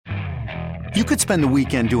You could spend the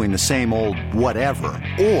weekend doing the same old whatever,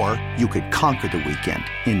 or you could conquer the weekend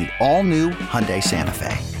in the all-new Hyundai Santa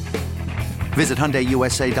Fe. Visit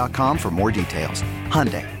HyundaiUSA.com for more details.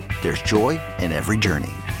 Hyundai, there's joy in every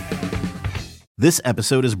journey. This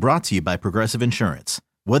episode is brought to you by Progressive Insurance.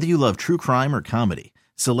 Whether you love true crime or comedy,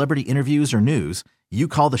 celebrity interviews or news, you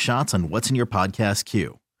call the shots on what's in your podcast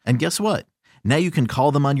queue. And guess what? Now you can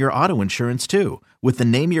call them on your auto insurance too with the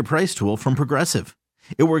Name Your Price tool from Progressive.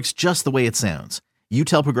 It works just the way it sounds. You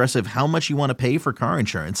tell Progressive how much you want to pay for car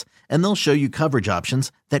insurance, and they'll show you coverage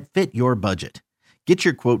options that fit your budget. Get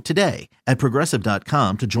your quote today at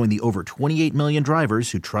Progressive.com to join the over 28 million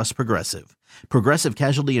drivers who trust Progressive. Progressive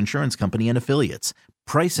Casualty Insurance Company and Affiliates.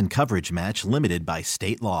 Price and coverage match limited by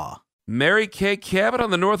state law. Mary Kay Cabot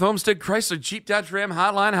on the North Homestead Chrysler Jeep Dodge Ram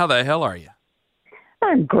hotline. How the hell are you?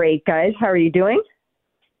 I'm great, guys. How are you doing?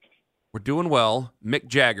 We're doing well. Mick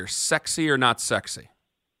Jagger, sexy or not sexy?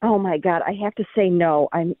 Oh my God, I have to say no.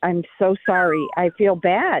 I'm so sorry. I feel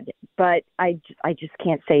bad, but I just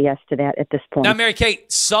can't say yes to that at this point. Now, Mary Kay,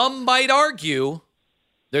 some might argue,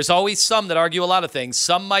 there's always some that argue a lot of things.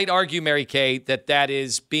 Some might argue, Mary Kay, that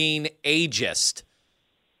is being ageist.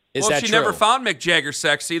 Is that if she true? never found Mick Jagger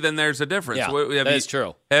sexy, then there's a difference. Yeah, that is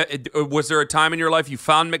true. Was there a time in your life you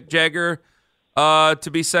found Mick Jagger to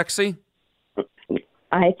be sexy?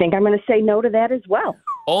 I think I'm going to say no to that as well.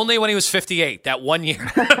 Only when he was 58, that 1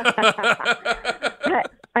 year.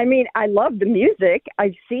 I mean, I love the music.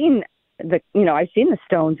 I've seen the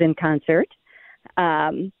Stones in concert.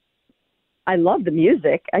 I love the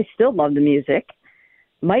music. I still love the music.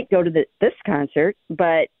 Might go to this concert,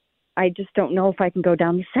 but I just don't know if I can go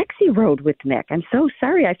down the sexy road with Mick. I'm so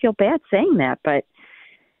sorry. I feel bad saying that, but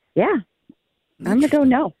yeah, I'm going to go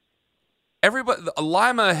no. Everybody,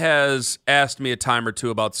 Lima has asked me a time or two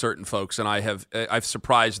about certain folks, and I've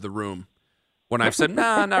surprised the room when I've said,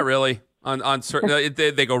 nah, not really. On certain,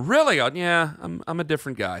 they go, really? Yeah, I'm a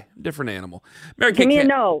different guy, different animal. Mary Kay, give me a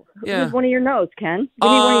no. Yeah. Who's one of your no's, Ken? Give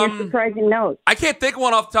me one of your surprising no's. I can't think of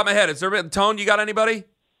one off the top of my head. Is there Tone? You got anybody?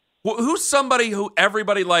 Who's somebody who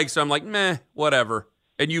everybody likes? So I'm like, meh, whatever.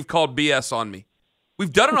 And you've called BS on me.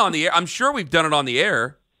 We've done it on the air. I'm sure we've done it on the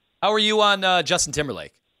air. How are you on Justin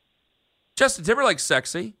Timberlake? Justin Timberlake's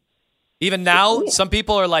sexy. Even now, some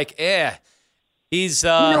people are like, he's... You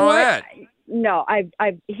know what? No,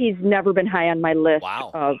 he's never been high on my list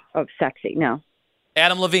of sexy, no.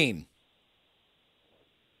 Adam Levine.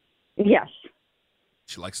 Yes.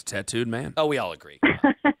 She likes a tattooed man. Oh, we all agree.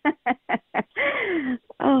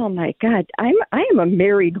 Oh, my God. I am a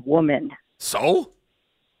married woman. So?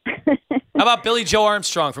 How about Billy Joe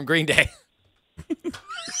Armstrong from Green Day?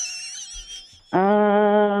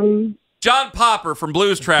 John Popper from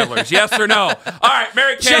Blues Travelers, yes or no? All right,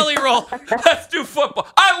 Mary Kay. Jelly Roll. Let's do football.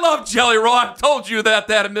 I love Jelly Roll. I've told you that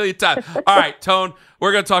a million times. All right, Tone,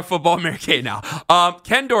 we're going to talk football, Mary Kay now.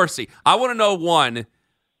 Ken Dorsey, I want to know, one,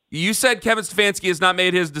 you said Kevin Stefanski has not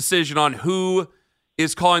made his decision on who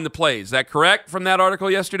is calling the plays. Is that correct from that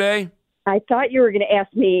article yesterday? I thought you were going to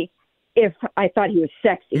ask me if I thought he was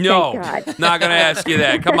sexy. No, Thank God. Not going to ask you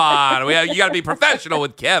that. Come on. You got to be professional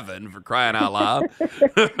with Kevin, for crying out loud.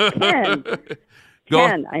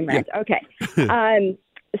 Ken, I meant. Okay.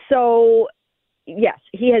 So, yes,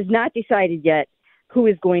 he has not decided yet who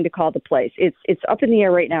is going to call the plays. It's up in the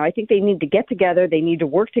air right now. I think they need to get together. They need to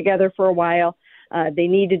work together for a while. They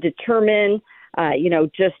need to determine,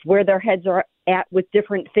 just where their heads are at with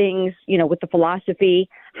different things, with the philosophy,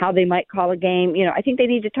 how they might call a game. I think they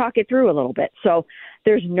need to talk it through a little bit. So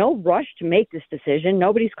there's no rush to make this decision.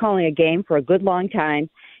 Nobody's calling a game for a good long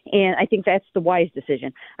time. And I think that's the wise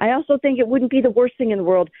decision. I also think it wouldn't be the worst thing in the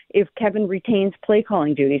world if Kevin retains play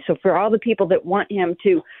calling duty. So for all the people that want him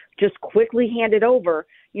to just quickly hand it over,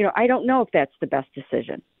 I don't know if that's the best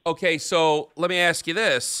decision. Okay, so let me ask you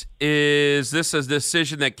this. Is this a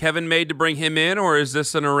decision that Kevin made to bring him in, or is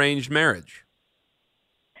this an arranged marriage?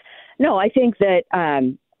 No, I think that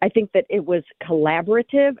it was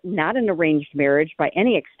collaborative, not an arranged marriage by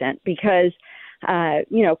any extent, because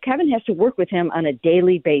Kevin has to work with him on a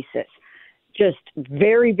daily basis, just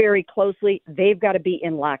very, very closely. They've got to be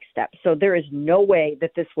in lockstep. So there is no way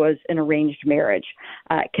that this was an arranged marriage.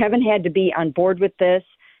 Kevin had to be on board with this,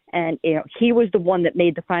 and he was the one that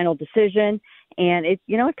made the final decision. And it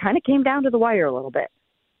kind of came down to the wire a little bit.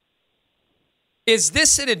 Is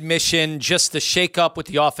this an admission, just the shakeup with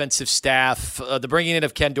the offensive staff, the bringing in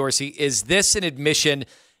of Ken Dorsey, is this an admission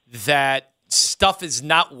that stuff is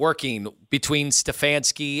not working between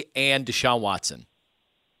Stefanski and Deshaun Watson?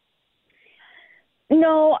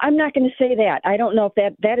 No, I'm not going to say that. I don't know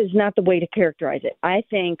if that is not the way to characterize it. I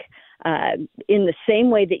think in the same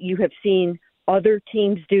way that you have seen other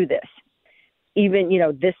teams do this, even,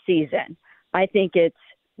 this season. I think it's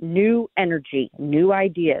new energy, new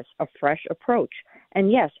ideas, a fresh approach.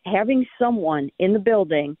 And yes, having someone in the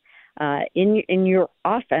building, in your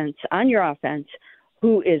offense, on your offense,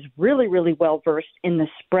 who is really, really well versed in the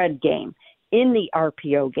spread game, in the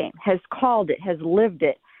RPO game, has called it, has lived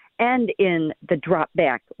it, and in the drop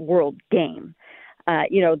back world game.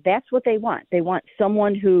 That's what they want. They want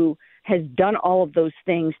someone who has done all of those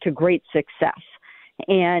things to great success.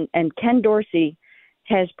 And Ken Dorsey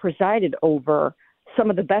has presided over some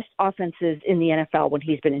of the best offenses in the NFL when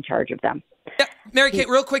he's been in charge of them. Yeah, Mary Kay,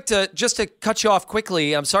 real quick, just to cut you off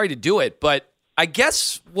quickly, I'm sorry to do it, but I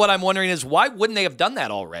guess what I'm wondering is why wouldn't they have done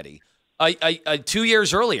that already 2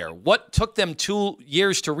 years earlier? What took them 2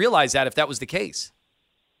 years to realize that if that was the case?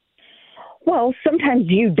 Well, sometimes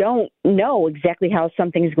you don't know exactly how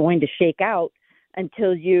something's going to shake out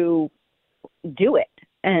until you do it.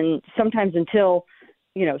 And sometimes until,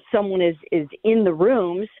 someone is in the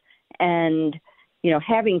rooms and,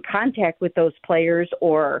 having contact with those players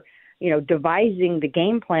or, devising the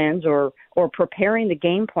game plans or preparing the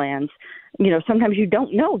game plans, sometimes you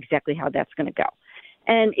don't know exactly how that's going to go.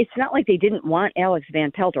 And it's not like they didn't want Alex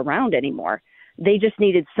Van Pelt around anymore. They just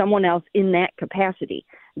needed someone else in that capacity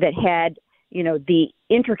that had, the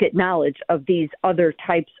intricate knowledge of these other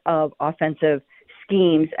types of offensive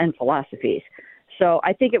schemes and philosophies. So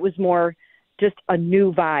I think it was more just a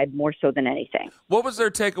new vibe more so than anything. What was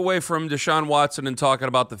their takeaway from Deshaun Watson and talking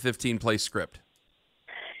about the 15-play script?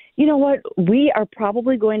 You know what? We are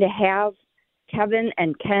probably going to have Kevin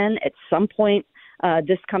and Ken at some point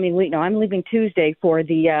this coming week. Now, I'm leaving Tuesday for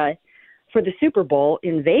the Super Bowl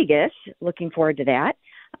in Vegas. Looking forward to that.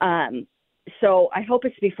 So I hope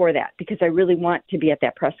it's before that because I really want to be at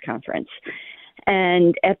that press conference.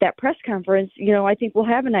 And at that press conference, I think we'll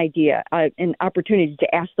have an idea, an opportunity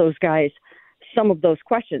to ask those guys some of those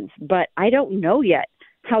questions. But I don't know yet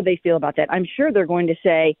how they feel about that. I'm sure they're going to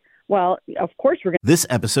say, well, of course we're going to. This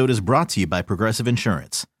episode is brought to you by Progressive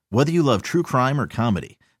Insurance. Whether you love true crime or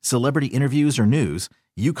comedy, celebrity interviews or news,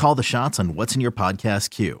 you call the shots on what's in your podcast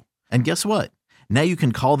queue. And guess what? Now you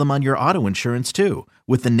can call them on your auto insurance too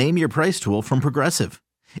with the Name Your Price tool from Progressive.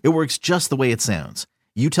 It works just the way it sounds.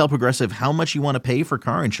 You tell Progressive how much you want to pay for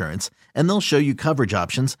car insurance, and they'll show you coverage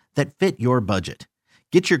options that fit your budget.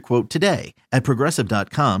 Get your quote today at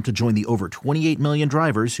Progressive.com to join the over 28 million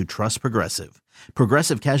drivers who trust Progressive.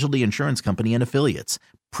 Progressive Casualty Insurance Company and Affiliates.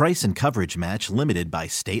 Price and coverage match limited by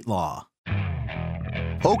state law.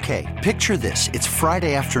 Okay, picture this. It's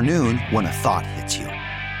Friday afternoon when a thought hits you.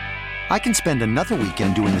 I can spend another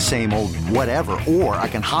weekend doing the same old whatever, or I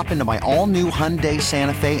can hop into my all-new Hyundai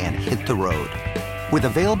Santa Fe and hit the road. With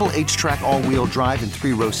available H-Track all-wheel drive and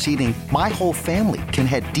 3-row seating, my whole family can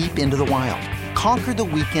head deep into the wild. Conquer the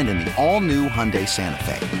weekend in the all-new Hyundai Santa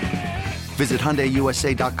Fe. Visit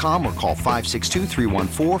HyundaiUSA.com or call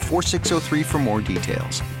 562-314-4603 for more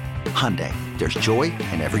details. Hyundai, there's joy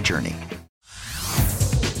in every journey.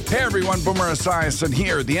 Hey everyone, Boomer Esiason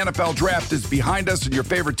here. The NFL Draft is behind us and your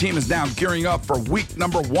favorite team is now gearing up for week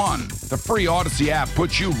number 1. The free Odyssey app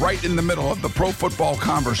puts you right in the middle of the pro football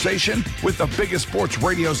conversation with the biggest sports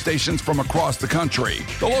radio stations from across the country.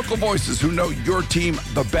 The local voices who know your team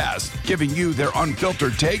the best, giving you their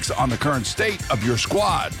unfiltered takes on the current state of your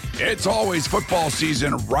squad. It's always football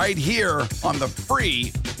season right here on the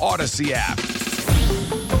free Odyssey app.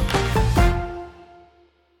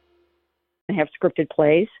 Have scripted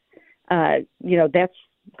plays. That's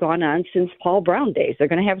gone on since Paul Brown days. They're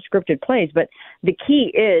going to have scripted plays, but the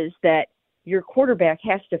key is that your quarterback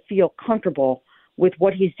has to feel comfortable with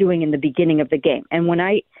what he's doing in the beginning of the game. And when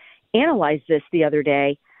I analyzed this the other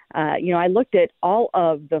day, I looked at all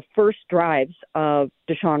of the first drives of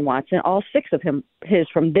Deshaun Watson, all 6 of his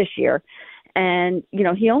from this year, and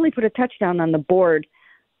he only put a touchdown on the board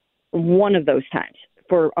one of those times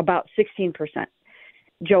for about 16%.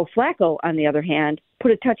 Joe Flacco, on the other hand,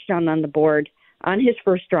 put a touchdown on the board on his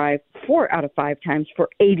first drive 4 out of 5 times for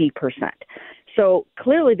 80%. So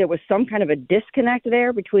clearly there was some kind of a disconnect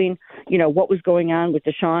there between, what was going on with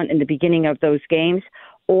Deshaun in the beginning of those games,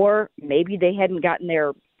 or maybe they hadn't gotten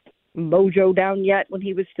their mojo down yet when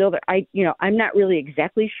he was still there. I'm not really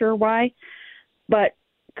exactly sure why, but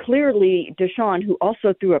clearly Deshaun, who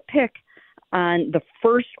also threw a pick on the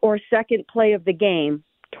first or second play of the game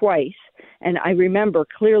twice, and I remember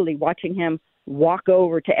clearly watching him walk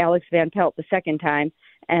over to Alex Van Pelt the second time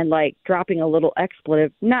and dropping a little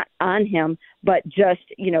expletive, not on him, but just,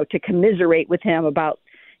 to commiserate with him about,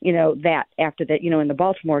 that after that, in the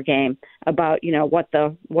Baltimore game about,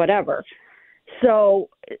 whatever. So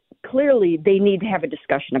clearly they need to have a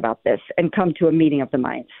discussion about this and come to a meeting of the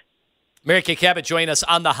minds. Mary Kay Cabot joining us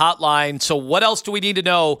on the hotline. So what else do we need to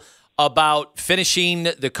know about finishing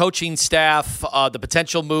the coaching staff, the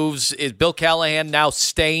potential moves? Is Bill Callahan now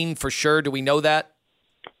staying for sure? Do we know that?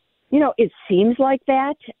 It seems like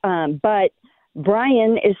that, but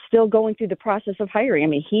Brian is still going through the process of hiring. I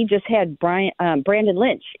mean, he just had Brandon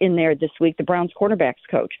Lynch in there this week, the Browns cornerbacks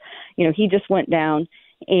coach. He just went down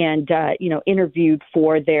and, interviewed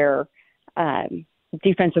for their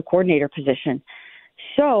defensive coordinator position.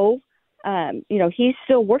 So, he's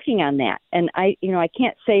still working on that. And I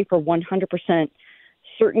can't say for 100%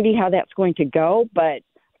 certainty how that's going to go, but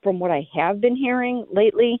from what I have been hearing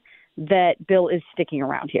lately, that Bill is sticking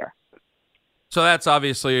around here. So that's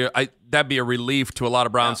obviously, that'd be a relief to a lot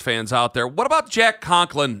of Browns fans out there. What about Jack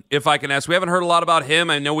Conklin, if I can ask? We haven't heard a lot about him.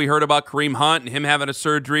 I know we heard about Kareem Hunt and him having a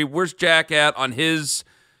surgery. Where's Jack at on his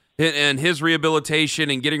rehabilitation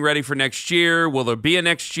and getting ready for next year? Will there be a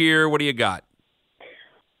next year? What do you got?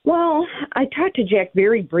 Well, I talked to Jack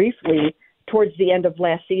very briefly towards the end of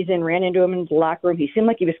last season, ran into him in the locker room. He seemed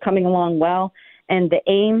like he was coming along well. And the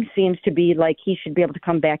aim seems to be like he should be able to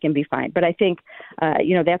come back and be fine. But I think,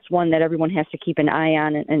 that's one that everyone has to keep an eye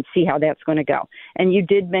on and see how that's going to go. And you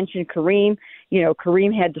did mention Kareem.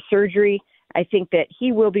 Kareem had the surgery. I think that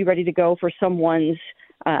he will be ready to go for someone's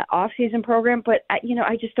off-season program. But,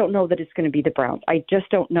 I just don't know that it's going to be the Browns. I just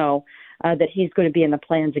don't know that he's going to be in the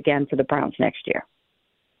plans again for the Browns next year.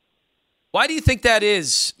 Why do you think that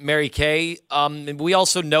is, Mary Kay? We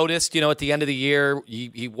also noticed, at the end of the year,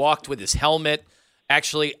 he walked with his helmet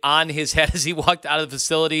actually on his head as he walked out of the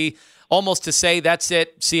facility, almost to say, that's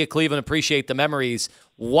it, see you, Cleveland, appreciate the memories.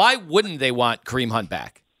 Why wouldn't they want Kareem Hunt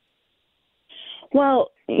back?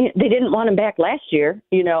 Well, they didn't want him back last year.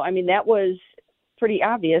 That was pretty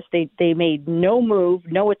obvious. They made no move,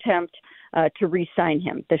 no attempt to re-sign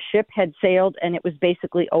him. The ship had sailed, and it was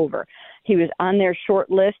basically over. He was on their short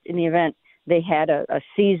list in the event they had a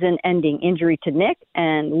season-ending injury to Nick,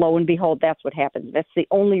 and lo and behold, that's what happened. That's the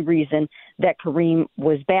only reason that Kareem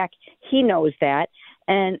was back. He knows that.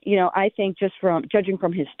 And, I think just from judging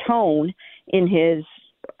from his tone in his,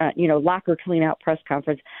 locker clean-out press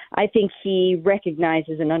conference, I think he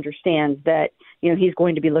recognizes and understands that, he's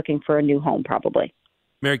going to be looking for a new home probably.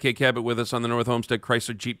 Mary Kay Cabot with us on the North Homestead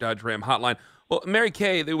Chrysler Jeep Dodge Ram hotline. Well, Mary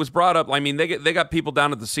Kay, it was brought up. They got people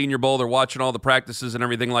down at the Senior Bowl. They're watching all the practices and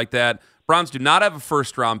everything like that. Browns do not have a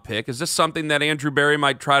first-round pick. Is this something that Andrew Berry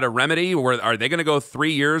might try to remedy, or are they going to go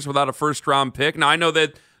 3 years without a first-round pick? Now, I know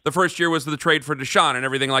that the first year was the trade for Deshaun and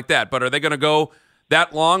everything like that, but are they going to go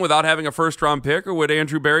that long without having a first-round pick, or would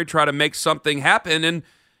Andrew Berry try to make something happen? And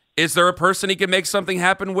is there a person he can make something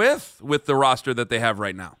happen with the roster that they have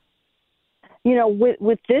right now?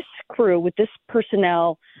 With this crew, with this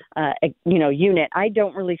personnel, unit, I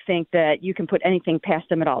don't really think that you can put anything past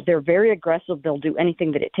them at all. They're very aggressive. They'll do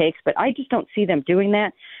anything that it takes, but I just don't see them doing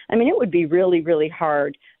that. It would be really, really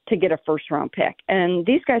hard to get a first-round pick. And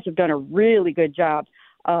these guys have done a really good job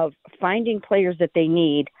of finding players that they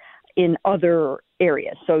need in other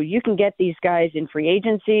areas. So you can get these guys in free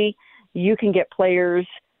agency. You can get players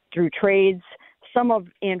through trades. Some of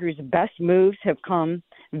Andrew's best moves have come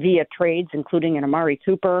via trades, including an Amari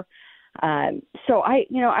Cooper. So I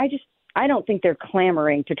don't think they're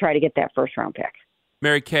clamoring to try to get that first round pick.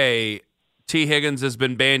 Mary Kay, T. Higgins has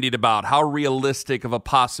been bandied about. How realistic of a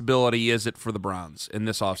possibility is it for the Browns in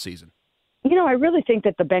this offseason? I really think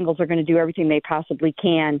that the Bengals are going to do everything they possibly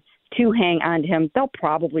can to hang on to him. They'll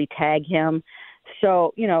probably tag him.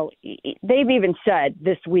 So, they've even said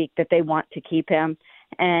this week that they want to keep him.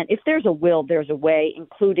 And if there's a will, there's a way,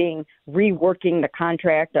 including reworking the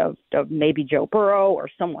contract of maybe Joe Burrow or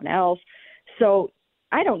someone else. So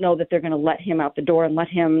I don't know that they're going to let him out the door and let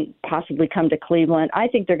him possibly come to Cleveland. I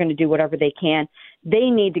think they're going to do whatever they can. They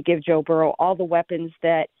need to give Joe Burrow all the weapons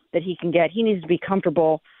that he can get. He needs to be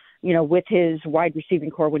comfortable, with his wide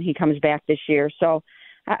receiving core when he comes back this year. So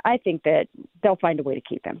I think that they'll find a way to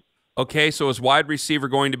keep him. Okay, so is wide receiver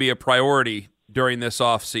going to be a priority during this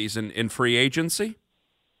offseason in free agency?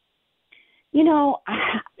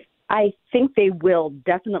 I think they will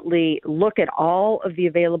definitely look at all of the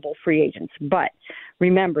available free agents. But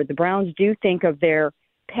remember, the Browns do think of their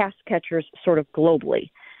pass catchers sort of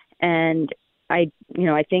globally. And I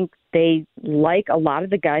think they like a lot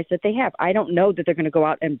of the guys that they have. I don't know that they're going to go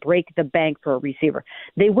out and break the bank for a receiver.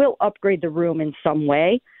 They will upgrade the room in some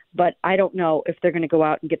way, but I don't know if they're going to go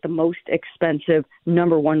out and get the most expensive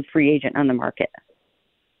number one free agent on the market.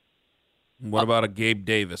 What about a Gabe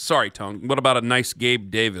Davis? Sorry, Tone. What about a nice Gabe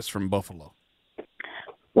Davis from Buffalo?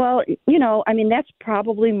 Well, that's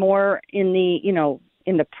probably more in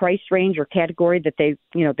the price range or category that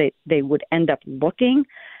they would end up looking.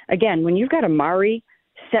 Again, when you've got Amari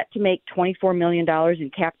set to make $24 million in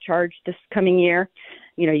cap charge this coming year.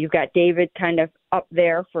 You know, you've got David kind of up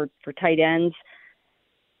there for tight ends.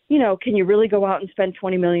 You know, can you really go out and spend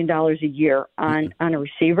 $20 million a year on a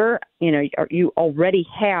receiver? You know, you already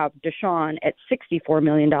have Deshaun at $64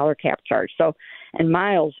 million cap charge. So, and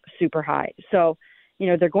Miles super high. So, you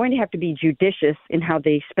know, they're going to have to be judicious in how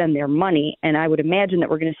they spend their money. And I would imagine that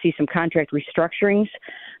we're going to see some contract restructurings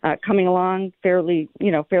coming along fairly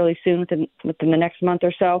soon within the next month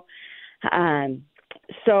or so.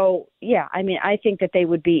 So, yeah, I mean, I think that they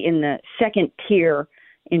would be in the second tier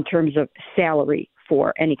in terms of salary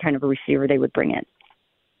for any kind of a receiver they would bring in.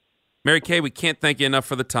 Mary Kay, we can't thank you enough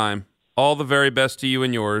for the time. All the very best to you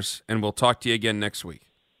and yours, and we'll talk to you again next week.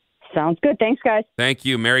 Sounds good. Thanks, guys. Thank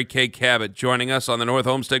you. Mary Kay Cabot joining us on the North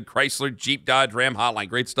Homestead Chrysler Jeep Dodge Ram Hotline.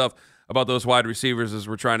 Great stuff about those wide receivers as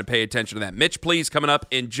we're trying to pay attention to that. Mitch, please, coming up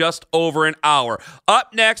in just over an hour.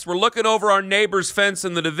 Up next, we're looking over our neighbor's fence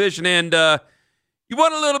in the division, and you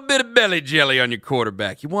want a little bit of belly jelly on your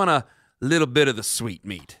quarterback. You want a little bit of the sweet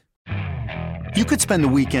meat. You could spend the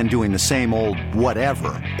weekend doing the same old whatever,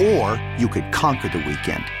 or you could conquer the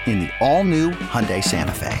weekend in the all-new Hyundai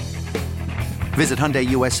Santa Fe. Visit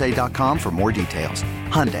HyundaiUSA.com for more details.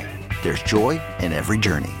 Hyundai, there's joy in every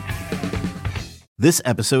journey. This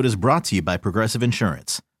episode is brought to you by Progressive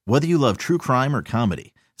Insurance. Whether you love true crime or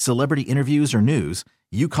comedy, celebrity interviews or news,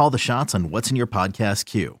 you call the shots on what's in your podcast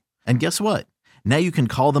queue. And guess what? Now you can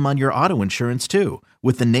call them on your auto insurance too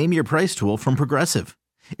with the Name Your Price tool from Progressive.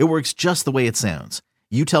 It works just the way it sounds.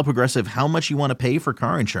 You tell Progressive how much you want to pay for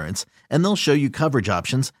car insurance, and they'll show you coverage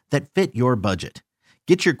options that fit your budget.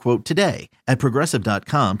 Get your quote today at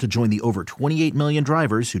Progressive.com to join the over 28 million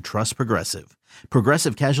drivers who trust Progressive.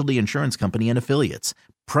 Progressive Casualty Insurance Company and Affiliates.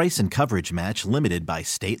 Price and coverage match limited by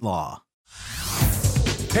state law.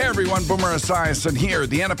 Hey everyone, Boomer Esiason here.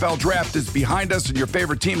 The NFL Draft is behind us and your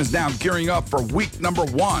favorite team is now gearing up for week number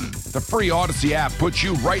 1. The free Odyssey app puts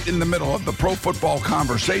you right in the middle of the pro football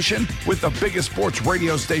conversation with the biggest sports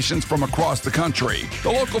radio stations from across the country.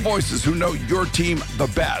 The local voices who know your team the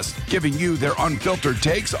best, giving you their unfiltered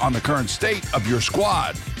takes on the current state of your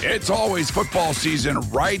squad. It's always football season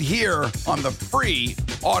right here on the free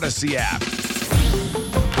Odyssey app.